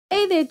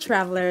there,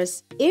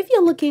 travelers! If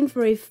you're looking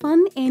for a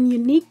fun and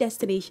unique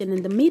destination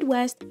in the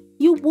Midwest,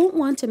 you won't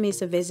want to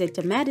miss a visit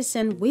to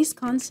Madison,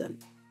 Wisconsin.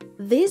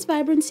 This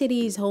vibrant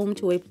city is home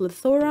to a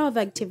plethora of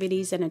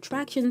activities and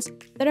attractions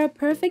that are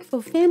perfect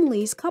for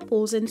families,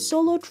 couples, and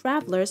solo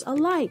travelers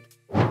alike.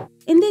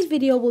 In this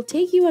video, we'll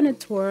take you on a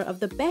tour of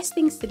the best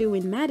things to do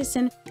in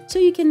Madison so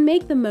you can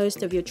make the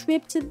most of your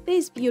trip to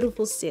this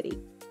beautiful city.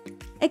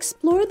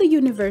 Explore the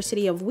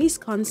University of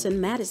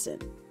Wisconsin-Madison.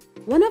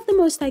 One of the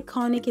most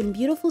iconic and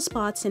beautiful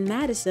spots in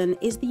Madison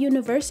is the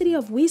University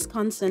of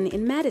Wisconsin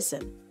in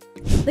Madison.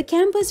 The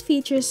campus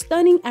features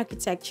stunning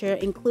architecture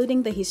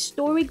including the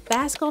historic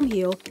Bascom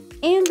Hill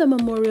and the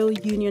Memorial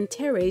Union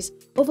Terrace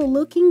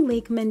overlooking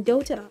Lake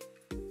Monona.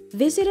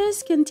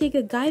 Visitors can take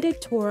a guided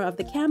tour of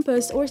the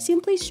campus or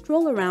simply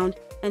stroll around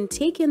and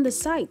take in the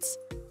sights.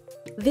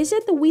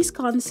 Visit the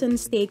Wisconsin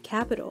State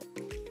Capitol.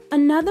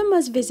 Another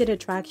must-visit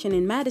attraction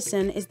in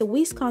Madison is the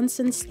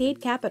Wisconsin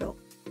State Capitol.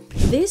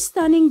 This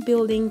stunning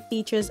building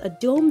features a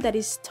dome that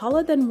is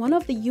taller than one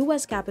of the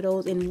U.S.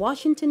 capitals in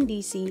Washington,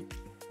 D.C.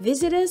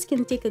 Visitors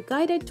can take a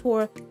guided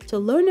tour to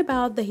learn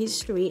about the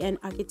history and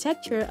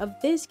architecture of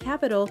this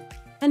capitol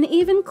and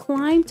even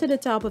climb to the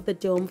top of the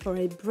dome for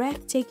a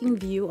breathtaking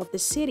view of the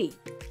city.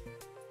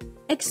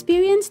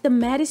 Experience the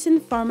Madison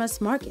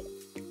Farmers Market.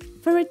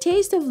 For a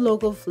taste of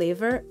local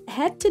flavor,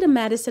 head to the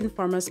Madison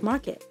Farmers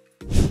Market.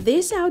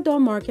 This outdoor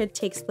market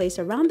takes place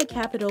around the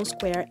Capitol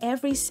Square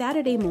every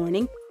Saturday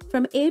morning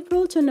from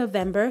April to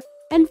November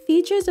and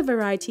features a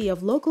variety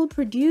of local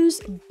produce,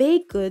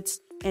 baked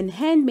goods, and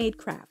handmade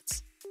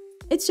crafts.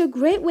 It's a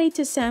great way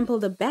to sample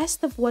the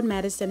best of what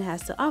Madison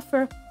has to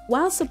offer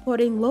while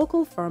supporting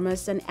local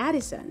farmers and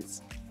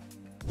artisans.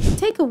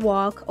 Take a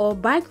walk or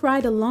bike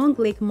ride along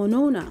Lake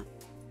Monona.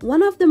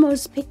 One of the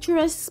most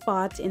picturesque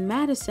spots in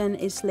Madison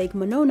is Lake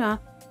Monona,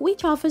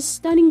 which offers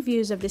stunning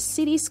views of the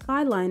city's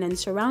skyline and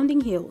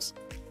surrounding hills.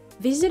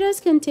 Visitors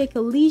can take a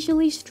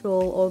leisurely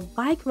stroll or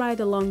bike ride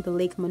along the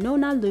Lake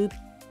Monona Loop,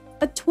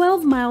 a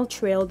 12-mile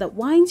trail that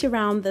winds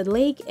around the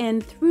lake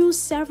and through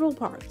several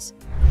parks.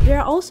 There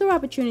are also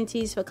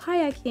opportunities for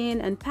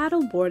kayaking and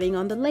paddle boarding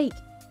on the lake.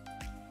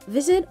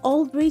 Visit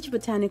Olbrich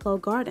Botanical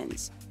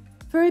Gardens.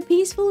 For a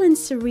peaceful and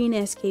serene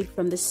escape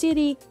from the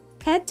city,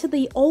 head to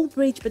the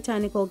Olbrich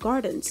Botanical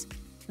Gardens.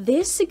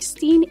 This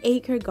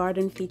 16-acre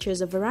garden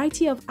features a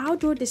variety of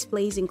outdoor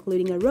displays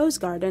including a rose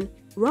garden,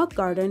 rock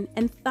garden,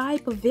 and thigh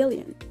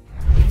pavilion.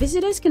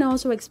 Visitors can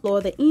also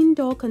explore the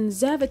indoor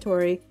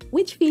conservatory,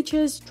 which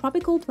features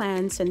tropical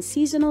plants and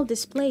seasonal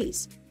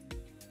displays.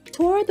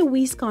 Tour the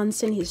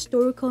Wisconsin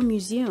Historical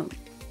Museum.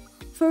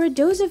 For a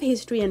dose of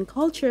history and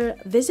culture,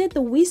 visit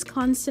the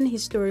Wisconsin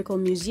Historical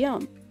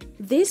Museum.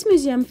 This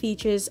museum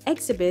features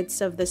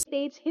exhibits of the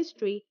state's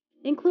history,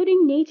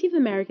 including Native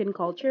American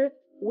culture,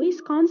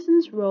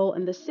 Wisconsin's role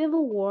in the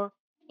Civil War,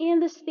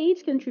 and the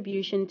state's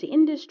contribution to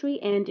industry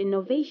and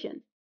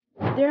innovation.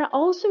 There are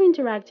also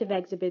interactive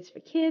exhibits for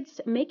kids,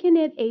 making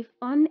it a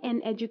fun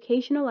and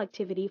educational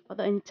activity for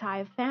the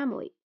entire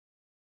family.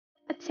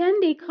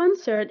 Attend a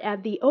concert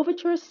at the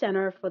Overture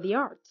Center for the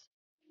Arts.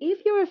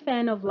 If you're a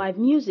fan of live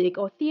music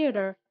or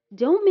theater,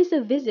 don't miss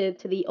a visit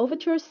to the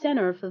Overture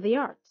Center for the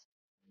Arts.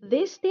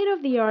 This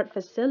state-of-the-art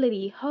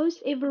facility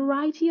hosts a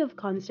variety of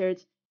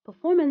concerts,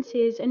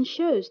 performances, and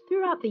shows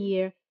throughout the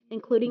year,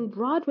 including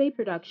Broadway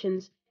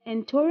productions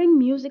and touring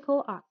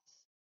musical acts.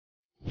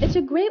 It's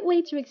a great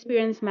way to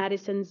experience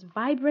Madison's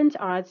vibrant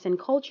arts and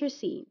culture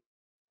scene.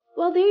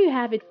 Well, there you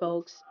have it,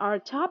 folks, our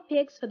top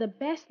picks for the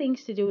best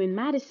things to do in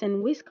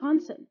Madison,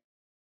 Wisconsin.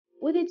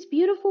 With its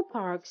beautiful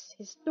parks,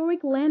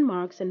 historic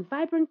landmarks, and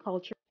vibrant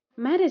culture,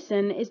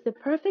 Madison is the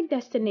perfect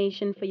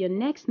destination for your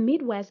next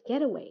Midwest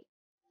getaway.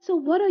 So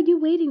what are you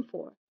waiting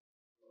for?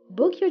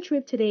 Book your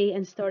trip today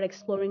and start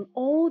exploring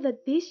all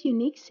that this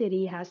unique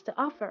city has to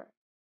offer.